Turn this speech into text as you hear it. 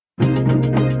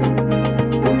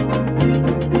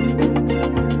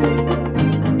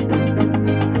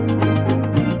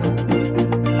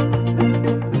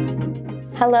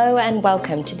Hello and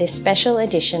welcome to this special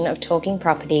edition of Talking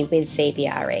Property with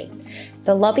CBRE.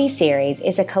 The Lobby series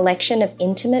is a collection of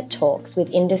intimate talks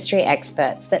with industry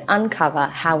experts that uncover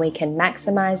how we can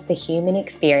maximise the human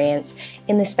experience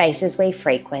in the spaces we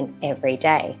frequent every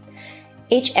day.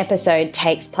 Each episode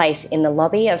takes place in the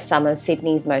lobby of some of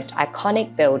Sydney's most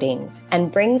iconic buildings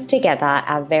and brings together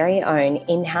our very own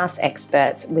in-house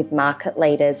experts with market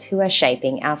leaders who are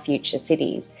shaping our future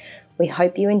cities. We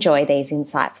hope you enjoy these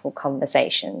insightful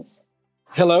conversations.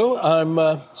 Hello, I'm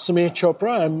Samir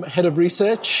Chopra. I'm Head of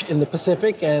Research in the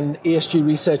Pacific and ESG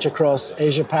Research across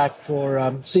Asia-Pac for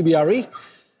CBRE.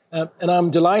 And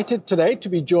I'm delighted today to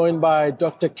be joined by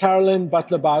Dr. Carolyn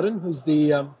Butler-Bowden, who's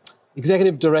the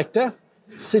Executive Director,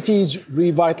 Cities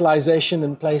Revitalisation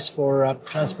in Place for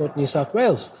Transport New South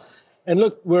Wales. And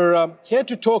look, we're here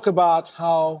to talk about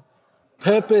how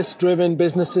purpose-driven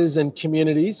businesses and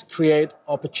communities create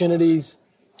opportunities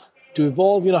to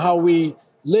evolve, how we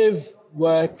live,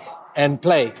 work and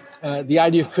play. The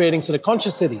idea of creating sort of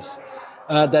conscious cities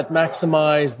that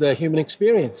maximize the human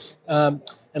experience. And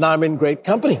I'm in great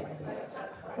company.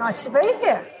 Nice to be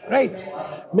here. Great.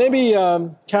 Maybe,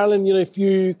 Carolyn, if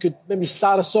you could maybe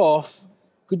start us off,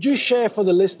 could you share for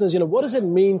the listeners, what does it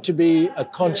mean to be a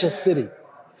conscious city?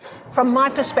 From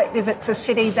my perspective, it's a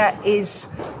city that is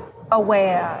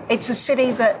aware. It's a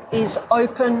city that is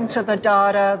open to the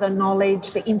data, the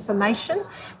knowledge, the information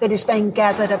that is being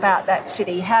gathered about that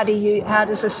city. How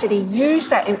does a city use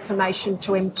that information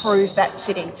to improve that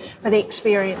city for the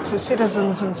experience of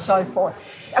citizens and so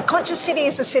forth? A conscious city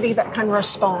is a city that can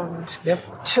respond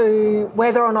to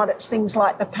whether or not it's things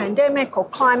like the pandemic or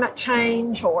climate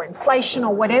change or inflation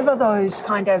or whatever those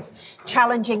kind of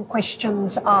challenging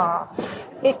questions are.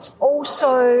 It's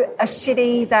also a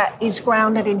city that is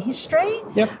grounded in history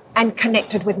and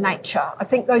connected with nature. I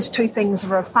think those two things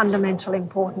are of fundamental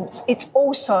importance. It's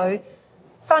also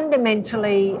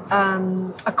fundamentally,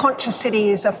 a conscious city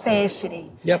is a fair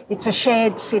city. It's a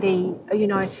shared city.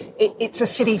 It's a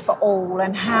city for all.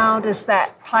 And how does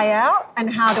that play out?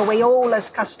 And how do we all, as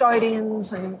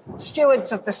custodians and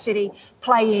stewards of the city,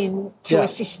 play in to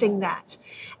assisting that?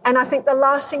 And I think the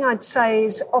last thing I'd say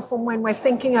is often when we're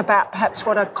thinking about perhaps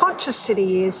what a conscious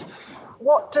city is,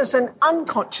 what does an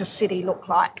unconscious city look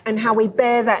like? And how we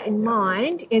bear that in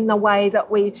mind in the way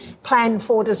that we plan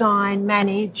for, design,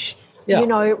 manage,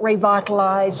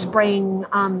 revitalise, bring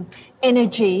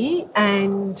energy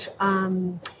and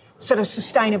sort of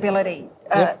sustainability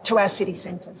to our city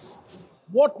centres.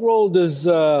 What role does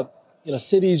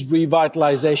cities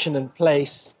revitalisation in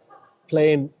place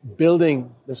play in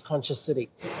building this conscious city?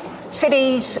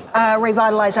 Cities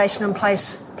revitalisation in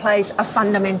place plays a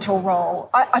fundamental role.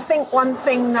 I think one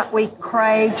thing that we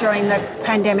craved during the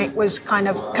pandemic was kind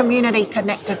of community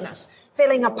connectedness,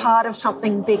 feeling a part of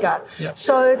something bigger.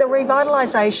 So the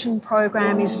revitalisation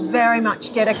program is very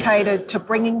much dedicated to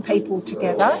bringing people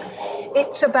together.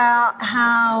 It's about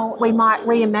how we might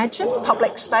reimagine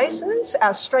public spaces,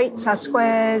 our streets, our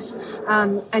squares,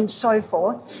 and so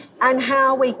forth, and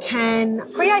how we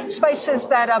can create spaces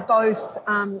that are both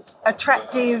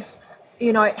attractive,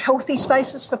 healthy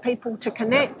spaces for people to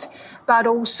connect, but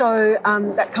also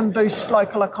that can boost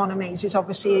local economies is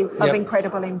obviously of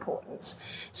incredible importance.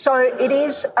 So it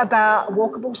is about a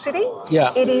walkable city.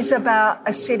 It is about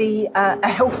a city, a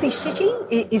healthy city.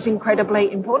 It is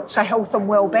incredibly important. So health and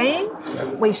well-being.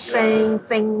 We're seeing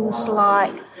things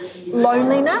like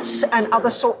loneliness and other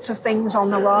sorts of things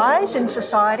on the rise in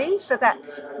society. So that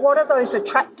what are those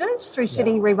attractors through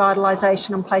city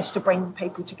revitalisation and place to bring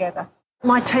people together?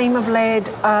 My team have led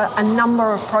a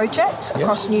number of projects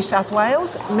across New South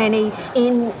Wales, many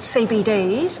in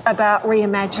CBDs, about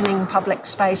reimagining public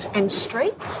space and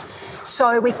streets.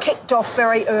 So we kicked off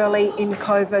very early in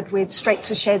COVID with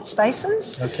Streets are Shared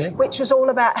Spaces, which was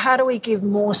all about how do we give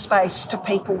more space to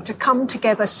people to come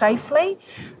together safely,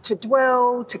 to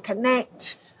dwell, to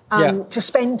connect, to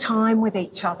spend time with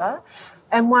each other.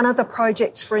 And one of the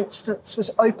projects, for instance,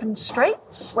 was Open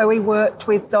Streets, where we worked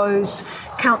with those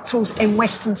councils in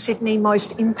Western Sydney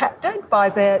most impacted by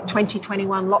the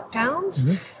 2021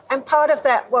 lockdowns. And part of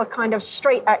that were kind of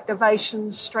street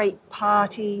activations, street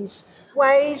parties,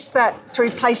 ways that through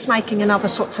placemaking and other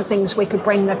sorts of things we could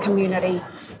bring the community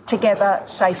together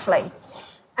safely.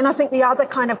 And I think the other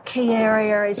kind of key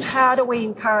area is how do we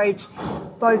encourage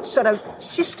both sort of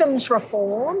systems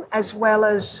reform as well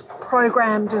as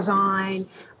program design,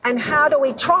 and how do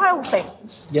we trial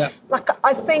things? Like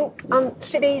I think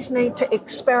cities need to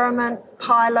experiment,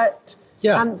 pilot,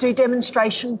 do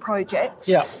demonstration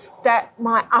projects that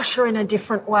might usher in a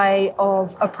different way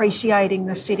of appreciating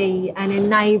the city and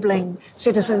enabling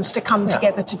citizens to come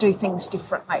together to do things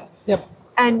differently.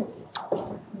 And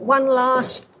one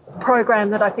last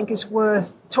program that I think is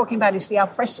worth talking about is the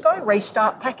Alfresco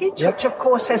Restart Package, which of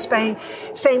course has been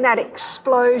seeing that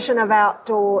explosion of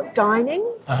outdoor dining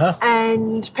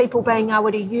and people being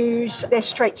able to use their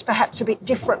streets perhaps a bit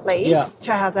differently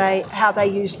to how they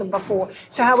used them before.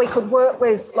 So how we could work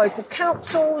with local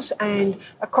councils and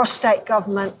across state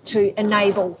government to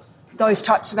enable those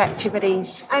types of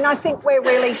activities. And I think we're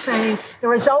really seeing the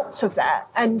results of that,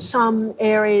 and some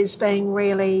areas being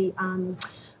really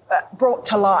brought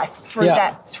to life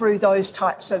through those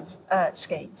types of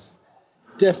schemes.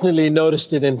 Definitely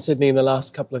noticed it in Sydney in the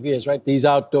last couple of years, right? These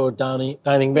outdoor dining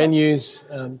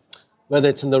venues, whether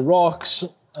it's in the Rocks,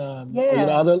 or,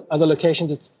 other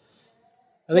locations.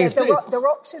 The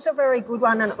Rocks is a very good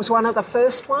one, and it was one of the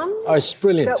first ones. Oh, it's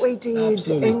brilliant. That we did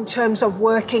in terms of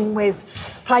working with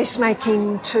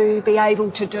placemaking to be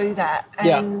able to do that,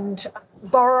 and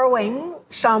borrowing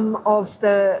some of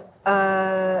the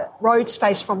road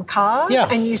space from cars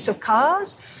and use of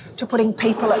cars to putting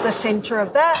people at the centre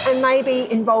of that, and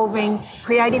maybe involving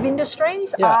creative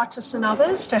industries, artists and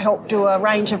others to help do a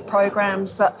range of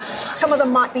programs that some of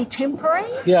them might be temporary,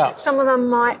 some of them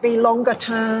might be longer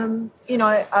term.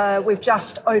 We've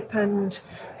just opened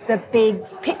the big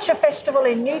Picture Festival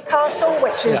in Newcastle,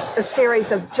 which is a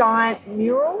series of giant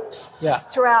murals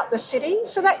throughout the city.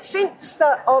 So that sense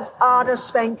of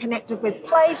artists being connected with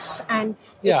place and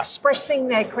expressing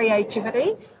their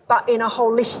creativity, but in a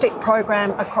holistic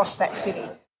program across that city.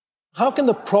 How can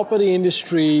the property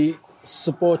industry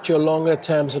support your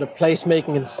longer-term sort of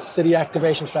placemaking and city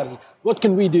activation strategy? What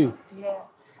can we do?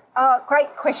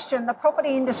 Great question. The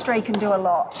property industry can do a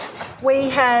lot. We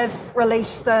have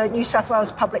released the New South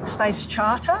Wales Public Space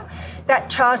Charter.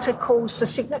 That charter calls for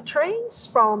signatories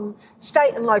from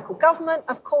state and local government,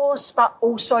 of course, but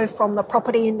also from the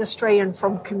property industry and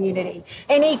from community.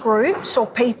 Any groups or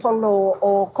people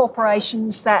or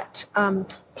corporations that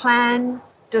plan,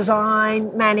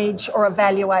 design, manage or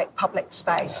evaluate public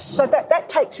space. So that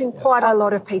takes in quite a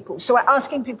lot of people. So we're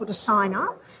asking people to sign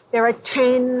up. There are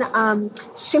 10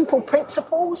 simple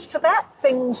principles to that.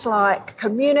 Things like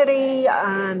community,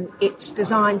 it's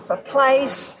designed for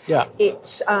place,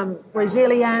 it's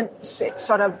resilience, it's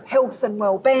sort of health and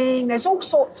well-being. There's all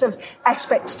sorts of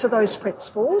aspects to those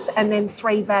principles, and then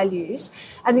 3 values.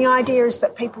 And the idea is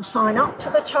that people sign up to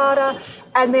the charter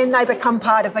and then they become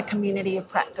part of a community of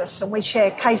practice. And we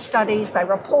share case studies, they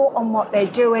report on what they're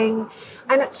doing,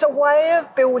 and it's a way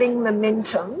of building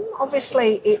momentum.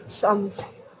 Obviously, it's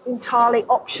entirely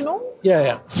optional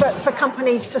for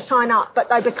companies to sign up, but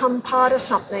they become part of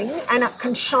something, and it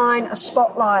can shine a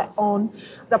spotlight on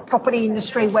the property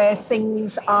industry where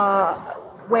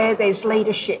there's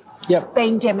leadership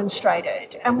being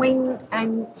demonstrated.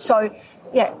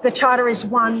 The charter is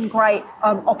one great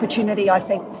opportunity, I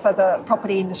think, for the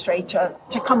property industry to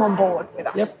come on board with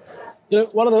us.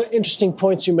 One of the interesting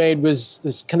points you made was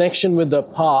this connection with the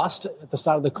past at the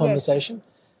start of the conversation.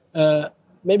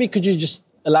 Maybe could you just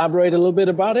elaborate a little bit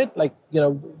about it?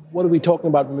 What are we talking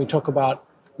about when we talk about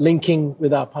linking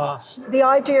with our past? The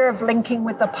idea of linking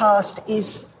with the past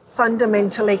is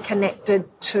fundamentally connected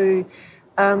to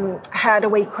how do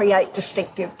we create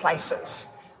distinctive places?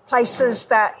 Places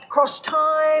that cross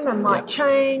time and might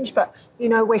change, but,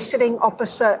 we're sitting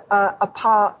opposite a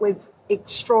park with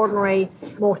extraordinary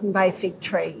Moreton Bay fig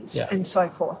trees and so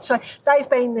forth. So they've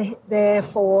been there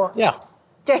for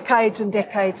decades and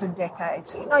decades and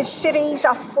decades. Cities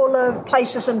are full of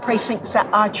places and precincts that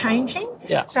are changing.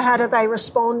 So how do they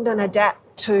respond and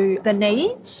adapt to the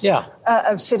needs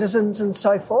of citizens and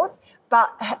so forth, but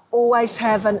always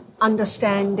have an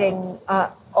understanding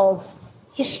of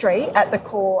history at the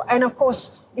core. And, of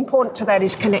course, important to that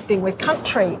is connecting with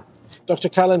country. Dr.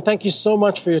 Callan, thank you so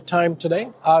much for your time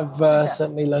today. I've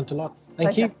certainly learnt a lot.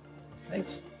 Thank you.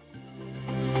 Thanks.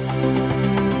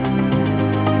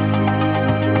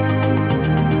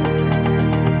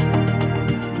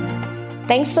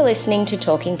 Thanks for listening to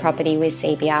Talking Property with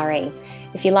CBRE.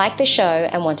 If you like the show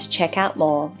and want to check out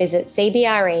more, visit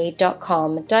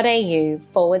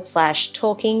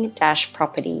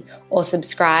cbre.com.au/talking-property or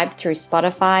subscribe through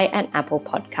Spotify and Apple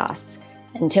Podcasts.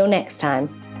 Until next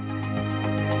time.